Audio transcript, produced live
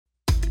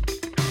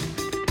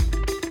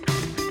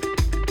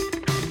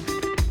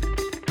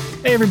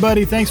Hey,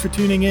 everybody. Thanks for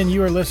tuning in.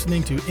 You are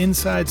listening to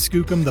Inside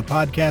Skookum, the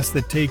podcast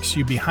that takes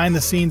you behind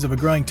the scenes of a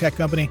growing tech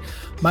company.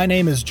 My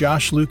name is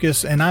Josh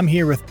Lucas, and I'm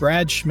here with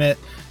Brad Schmidt.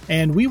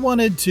 And we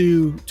wanted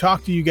to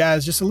talk to you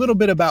guys just a little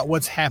bit about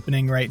what's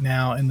happening right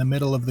now in the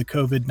middle of the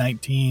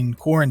COVID-19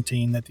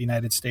 quarantine that the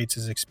United States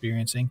is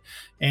experiencing.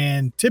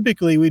 And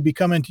typically, we'd be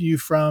coming to you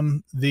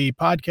from the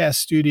podcast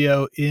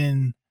studio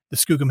in the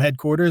Skookum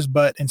headquarters,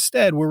 but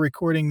instead, we're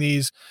recording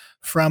these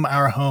from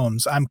our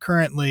homes. I'm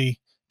currently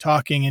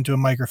talking into a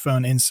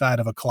microphone inside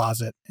of a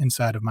closet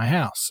inside of my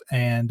house.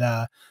 And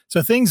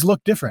so things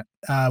look different.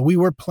 We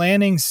were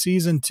planning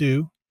season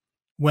 2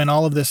 when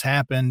all of this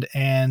happened,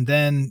 and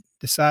then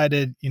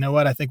decided, you know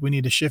what, I think we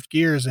need to shift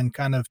gears and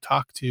kind of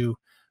talk to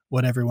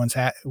what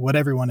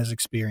everyone is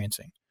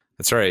experiencing.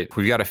 That's right.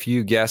 We've got a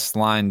few guests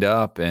lined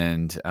up,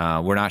 and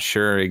we're not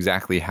sure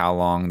exactly how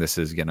long this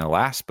is going to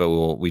last,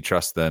 but we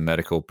trust the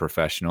medical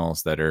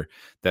professionals that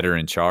are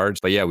in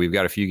charge. But yeah, we've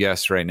got a few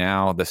guests right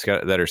now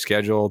that are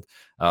scheduled.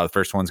 The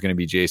first one's going to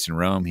be Jason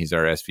Rome. He's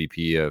our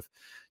SVP of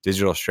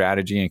Digital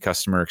Strategy and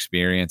Customer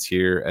Experience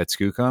here at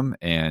Skookum,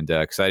 and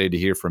excited to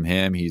hear from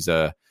him. He's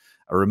a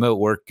remote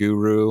work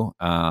guru,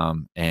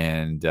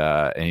 and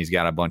he's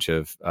got a bunch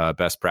of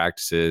best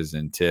practices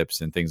and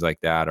tips and things like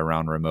that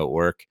around remote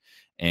work.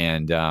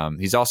 And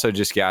he's also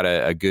just got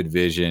a good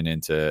vision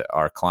into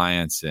our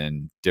clients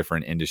and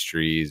different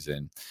industries,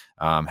 and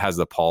has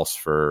the pulse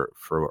for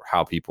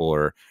how people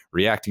are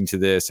reacting to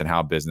this and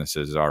how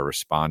businesses are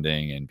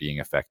responding and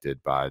being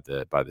affected by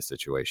the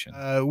situation.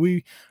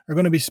 We are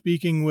going to be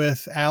speaking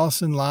with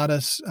Allison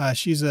Lattis.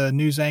 She's a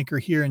news anchor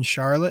here in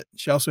Charlotte.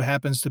 She also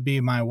happens to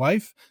be my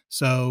wife.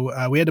 So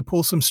we had to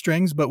pull some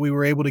strings, but we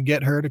were able to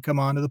get her to come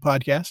on to the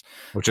podcast.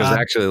 Which was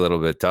actually a little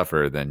bit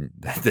tougher than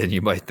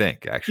you might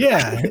think, actually.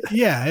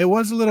 Yeah, it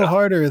was a little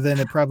harder than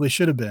it probably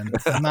should have been.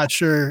 I'm not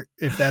sure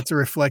if that's a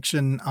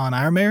reflection on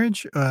our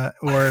marriage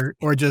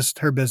or just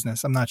her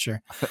business. I'm not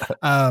sure.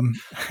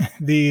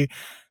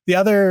 The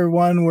other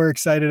one we're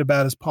excited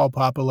about is Paul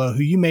Popolo,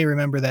 who you may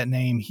remember that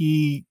name.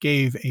 He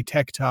gave a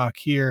tech talk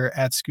here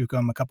at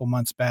Skookum a couple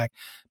months back.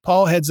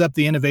 Paul heads up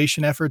the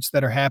innovation efforts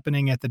that are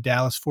happening at the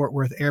Dallas-Fort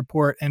Worth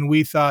Airport, and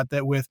we thought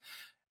that with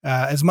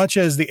as much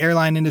as the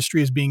airline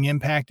industry is being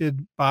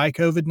impacted by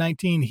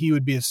COVID-19, he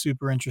would be a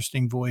super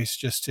interesting voice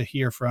just to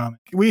hear from.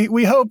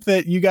 We hope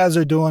that you guys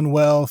are doing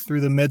well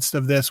through the midst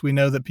of this. We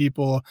know that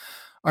people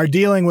are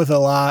dealing with a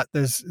lot.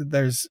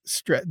 There's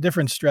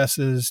different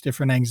stresses,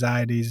 different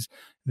anxieties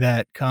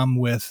that come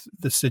with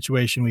the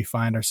situation we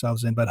find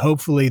ourselves in. But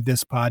hopefully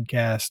this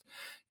podcast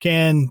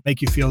can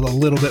make you feel a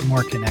little bit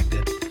more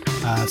connected.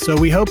 So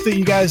we hope that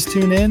you guys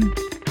tune in.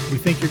 We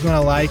think you're going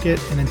to like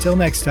it. And until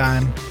next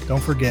time,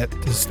 don't forget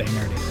to stay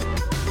nerdy.